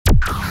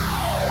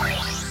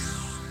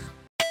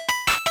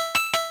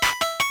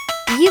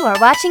You are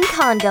watching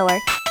Congoer.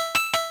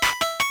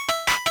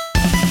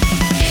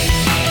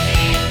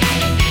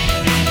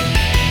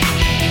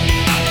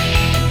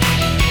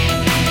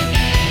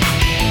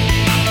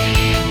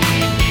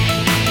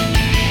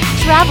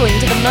 Traveling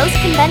to the most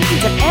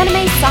conventions of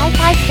anime,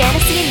 sci-fi,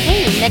 fantasy, and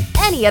gaming than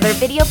any other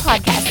video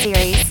podcast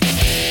series.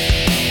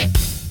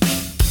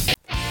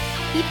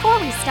 Before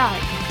we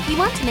start, we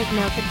want to make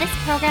note that this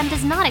program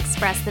does not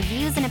express the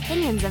views and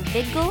opinions of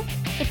VidGul,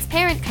 its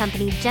parent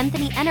company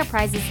Genthany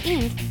Enterprises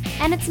Inc.,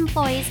 and its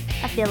employees,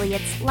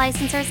 affiliates,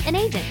 licensors, and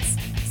agents.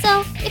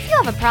 So, if you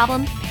have a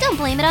problem, don't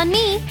blame it on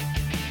me.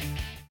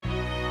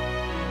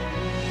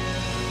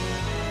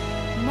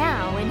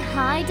 Now, in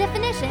high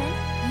definition,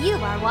 you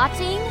are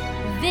watching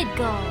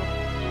VidGul.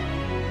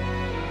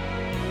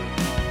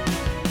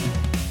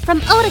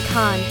 From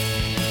Otakon.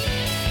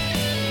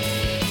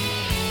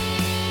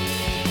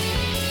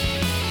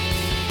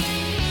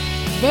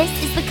 This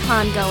is the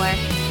Congoer,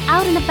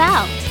 out and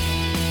about.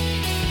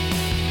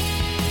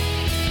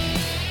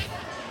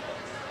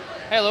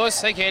 Hey,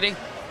 Lewis. Hey, Katie.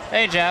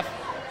 Hey, Jeff.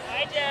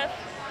 Hi, Jeff.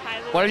 Hi,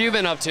 Lewis. What have you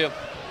been up to?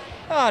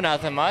 Oh,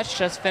 nothing much.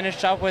 Just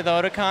finished up with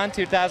Otakon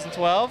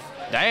 2012.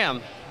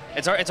 Damn.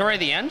 It's already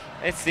the end?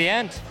 It's the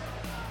end.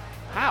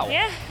 How?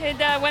 Yeah,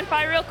 it went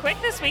by real quick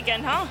this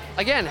weekend, huh?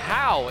 Again,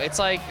 how? It's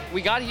like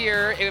we got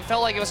here, it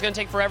felt like it was going to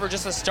take forever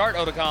just to start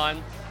Otakon.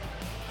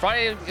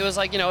 Friday, it was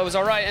like, it was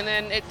all right, and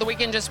then the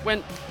weekend just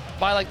went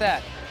by like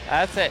that.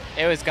 That's it.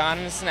 It was gone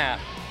in a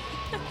snap.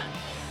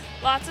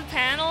 Lots of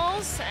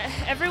panels.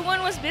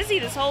 Everyone was busy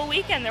this whole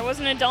weekend. There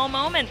wasn't a dull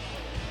moment.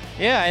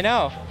 Yeah, I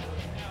know.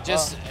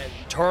 Just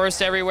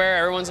tourists everywhere.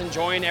 Everyone's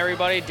enjoying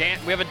everybody.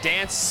 We have a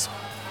dance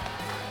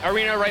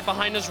arena right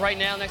behind us right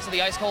now next to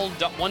the ice cold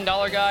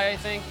 $1 guy, I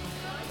think.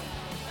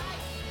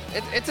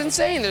 It's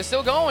insane. They're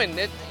still going.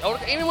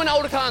 Even when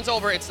Otakon's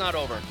over, it's not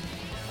over.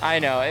 I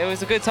know. It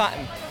was a good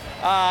time.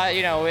 We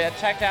had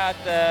checked out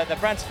the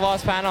Brent's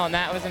Floss panel, and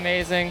that was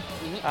amazing.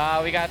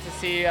 Mm-hmm. We got to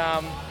see,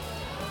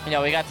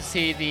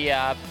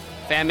 the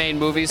Fan-made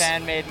movies.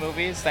 fan-made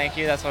movies. Thank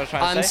you. That's what I was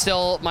trying to say.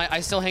 I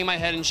still hang my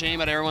head in shame,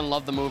 but everyone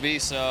loved the movie,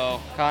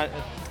 so. Con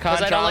I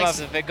don't drama like of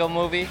the VidGul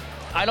movie.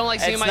 I don't like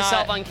seeing It's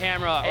myself not- on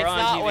camera or It's on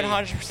not TV.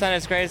 100%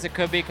 as great as it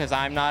could be because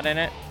I'm not in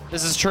it.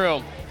 This is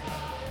true.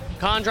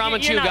 Con Drama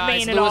You're 2, not guys.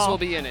 mean at Lewis all. will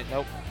be in it.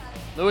 Nope.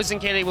 Lewis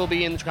and Katie will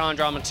be in Con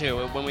Drama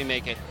 2 when we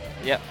make it.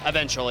 Yep.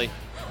 Eventually.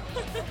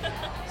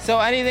 So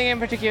anything in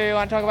particular you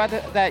want to talk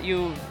about that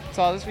you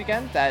saw this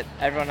weekend that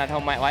everyone at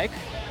home might like?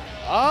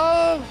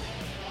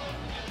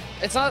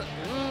 It's not.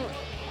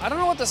 I don't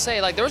know what to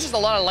say. Like, there was just a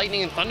lot of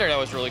lightning and thunder that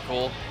was really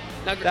cool.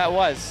 Now,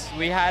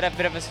 We had a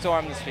bit of a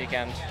storm this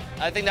weekend.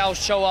 I think that will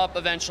show up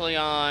eventually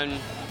on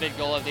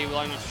VidGul if they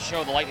want to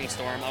show the lightning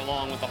storm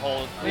along with the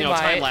whole, We might.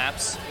 time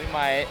lapse. We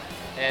might,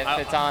 if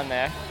it's on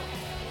there.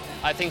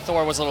 I think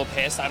Thor was a little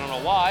pissed. I don't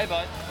know why,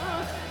 but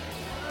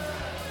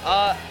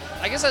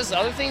I guess as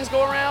other things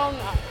go around,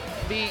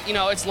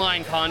 it's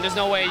LineCon. There's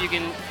no way you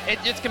can.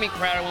 It's gonna be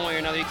crowded one way or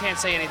another. You can't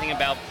say anything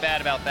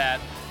bad about that.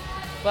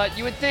 But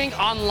you would think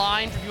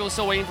online, for people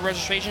still waiting for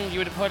registration, you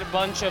would put a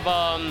bunch of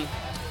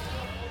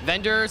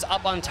vendors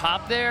up on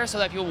top there so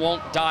that people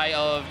won't die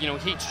of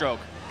heat stroke.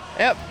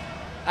 Yep.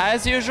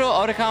 As usual,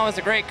 Otakon was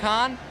a great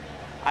con.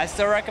 I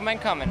still recommend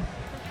coming.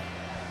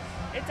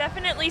 It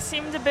definitely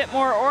seemed a bit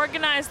more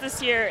organized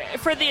this year,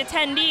 for the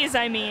attendees,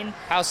 I mean.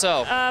 How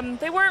so?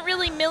 They weren't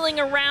really milling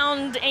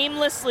around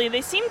aimlessly.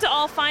 They seemed to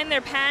all find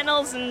their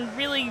panels and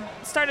really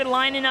started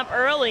lining up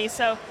early,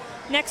 so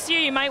next year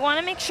you might want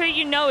to make sure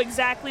you know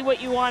exactly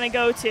what you want to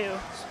go to.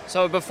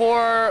 So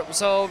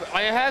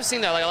I have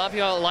seen that. Like, a lot of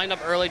people lined up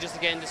early just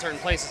to get into certain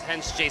places,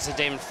 hence Jason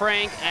David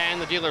Frank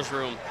and the dealer's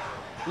room.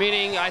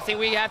 Meaning, I think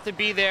we have to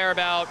be there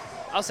about,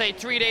 I'll say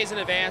 3 days in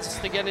advance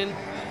to get in.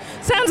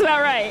 Sounds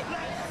about right.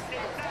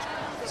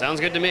 Sounds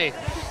good to me.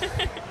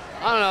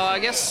 I don't know, I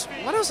guess,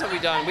 what else have we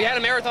done? We had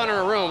a marathon in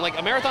our room, like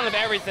a marathon of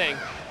everything.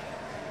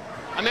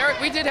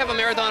 We did have a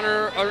marathon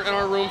in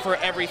our room for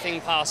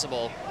everything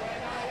possible.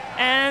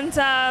 And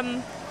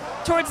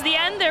towards the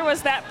end, there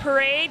was that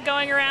parade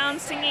going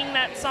around singing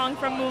that song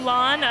from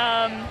Mulan.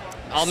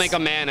 I'll make a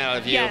man out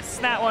of you. Yes,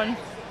 that one.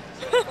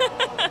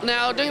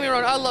 Now, don't get me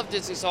wrong, I love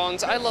Disney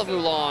songs, I love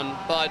Mulan,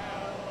 but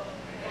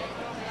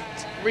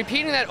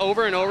repeating that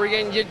over and over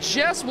again, you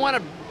just want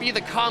to be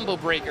the combo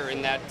breaker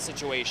in that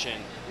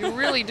situation. You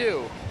really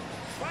do.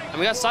 And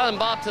we got Silent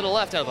Bob to the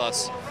left of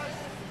us.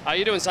 How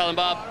you doing, Silent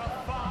Bob?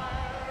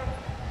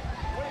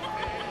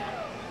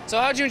 So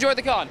how'd you enjoy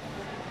the con?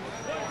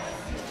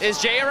 Is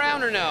Jay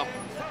around or no?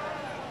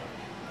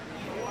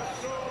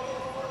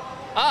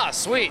 Ah,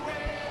 sweet.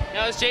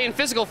 Now, is Jay in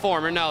physical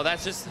form or no?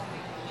 That's just...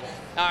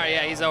 All right,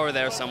 yeah, he's over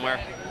there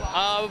somewhere.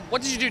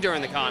 What did you do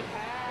during the con?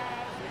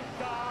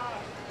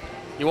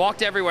 You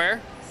walked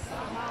everywhere.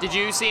 Did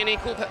you see any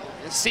cool...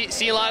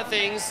 See a lot of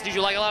things? Did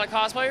you like a lot of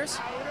cosplayers?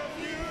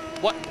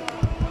 What?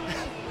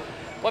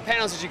 What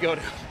panels did you go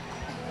to?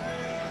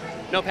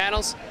 No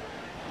panels?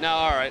 No,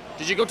 all right.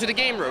 Did you go to the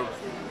game room?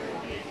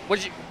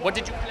 What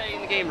did you play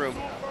in the game room?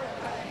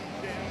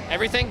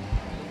 Everything?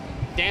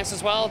 Dance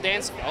as well?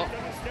 Dance? Oh.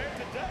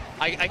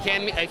 I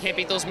can't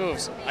beat those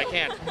moves. I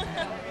can't.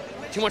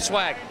 Too much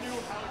swag.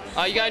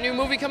 You got a new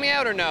movie coming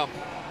out or no?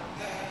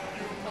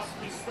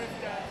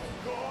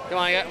 Come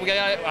on,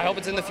 I hope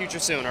it's in the future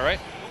soon, all right?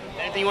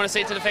 Anything you want to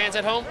say to the fans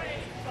at home?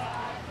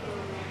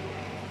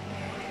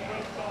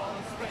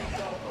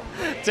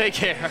 Take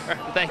care.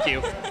 Thank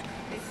you.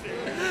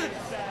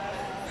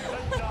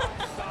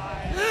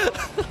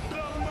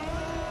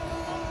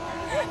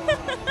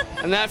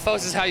 And that,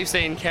 folks, is how you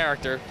stay in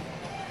character.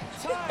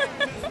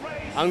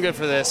 I'm good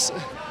for this.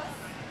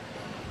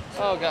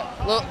 Oh,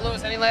 God.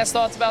 Lewis, any last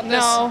thoughts about this?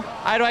 No,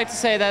 I'd like to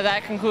say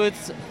that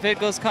concludes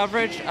VidGo's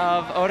coverage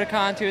of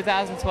Otakon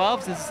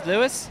 2012. This is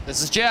Lewis.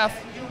 This is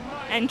Jeff.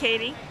 And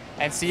Katie.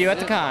 And see you at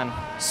the con.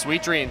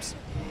 Sweet dreams.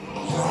 For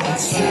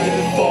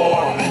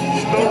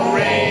the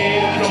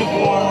rain of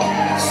war,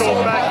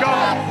 so back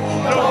up,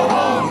 no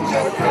home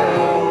to go.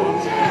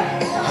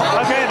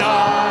 Again,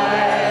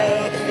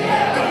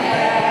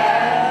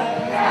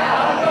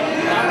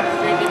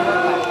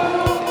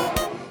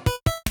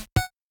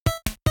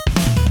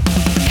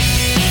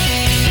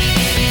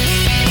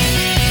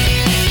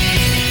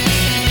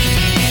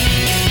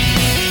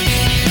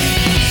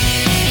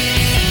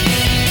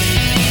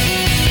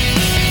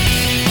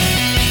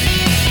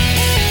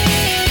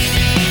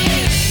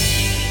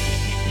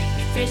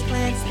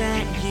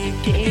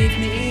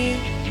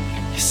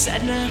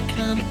 said now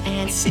come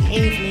and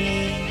save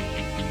me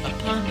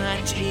upon my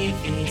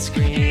TV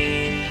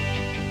screen.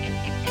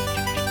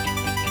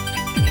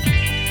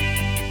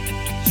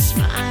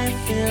 Smile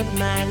filled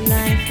my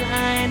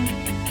lifeline,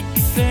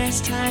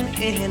 first time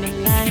in a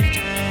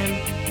lifetime.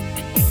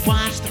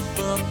 Watch the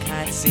full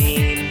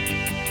cutscene.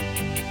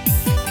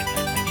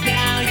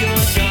 Now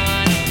you're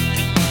gone,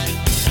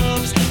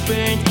 hopes that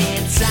burned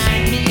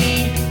inside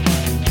me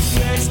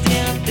were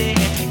still there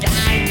to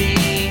guide me.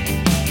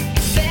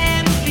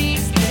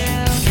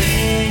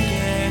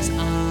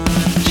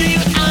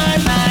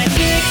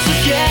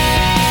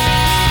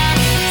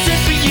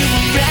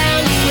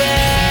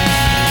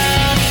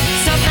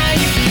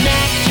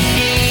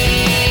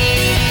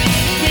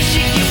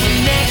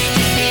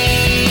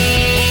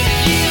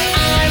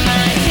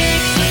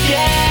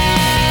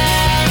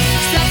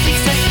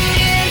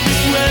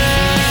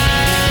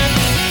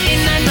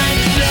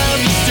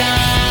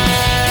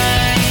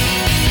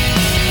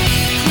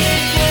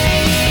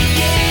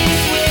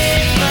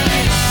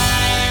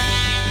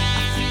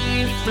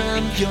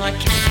 Your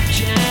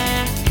capture,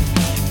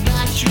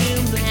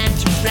 mushroom and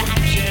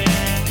rapture,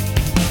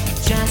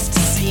 just to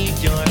see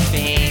your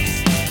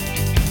face.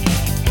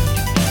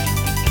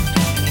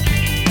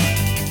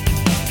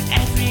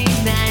 Every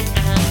night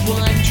I'm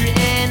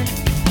wondering,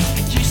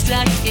 you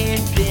stuck in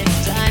this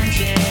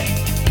dungeon,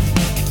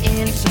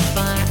 in so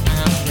far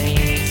a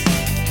place.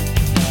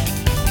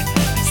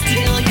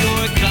 Still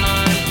you're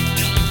gone,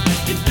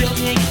 you're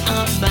building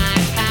up my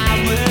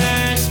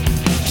powers,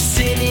 you're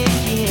sitting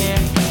here.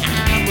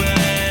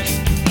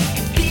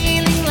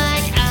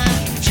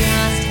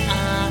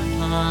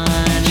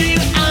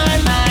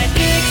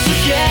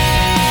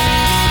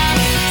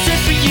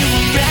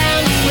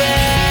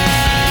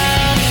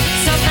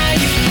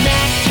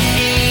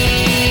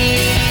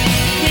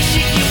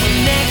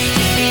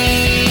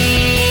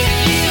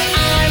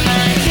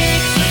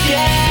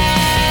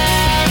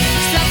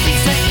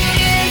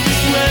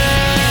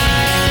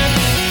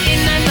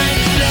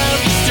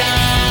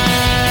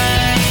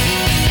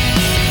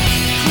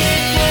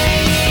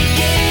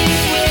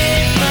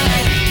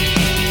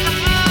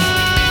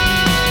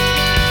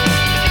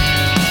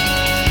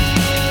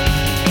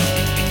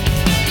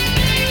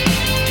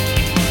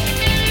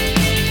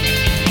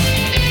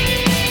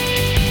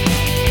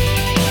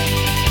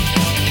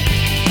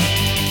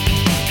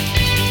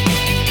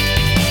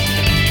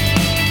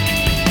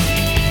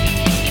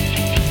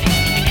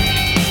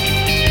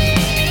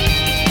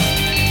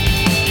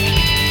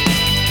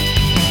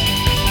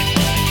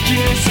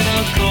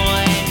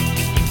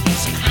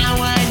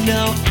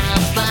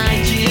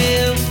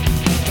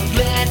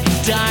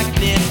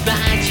 Darkness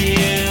find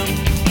you.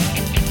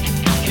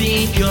 I'll be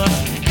your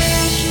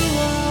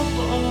special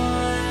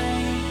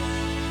boy.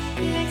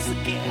 Next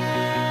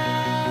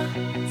girl,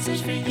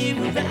 search for you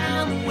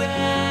around the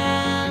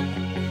world.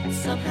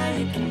 Somehow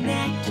you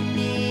connect to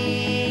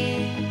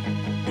me,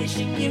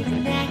 wishing you were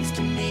next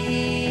to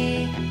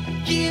me.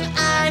 You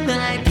are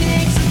my